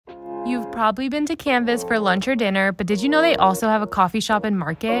You've probably been to Canvas for lunch or dinner, but did you know they also have a coffee shop and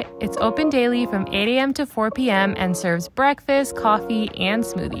market? It's open daily from 8 a.m. to 4 p.m. and serves breakfast, coffee, and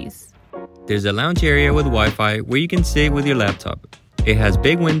smoothies. There's a lounge area with Wi-Fi where you can sit with your laptop. It has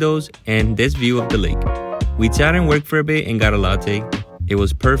big windows and this view of the lake. We chatted and worked for a bit and got a latte. It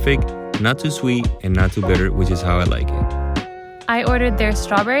was perfect, not too sweet and not too bitter, which is how I like it. I ordered their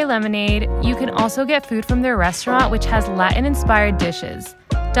strawberry lemonade. You can also get food from their restaurant, which has Latin-inspired dishes.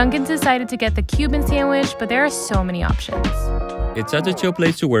 Duncan's decided to get the Cuban sandwich, but there are so many options. It's such a chill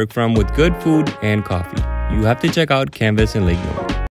place to work from with good food and coffee. You have to check out Canvas in Lake Nona.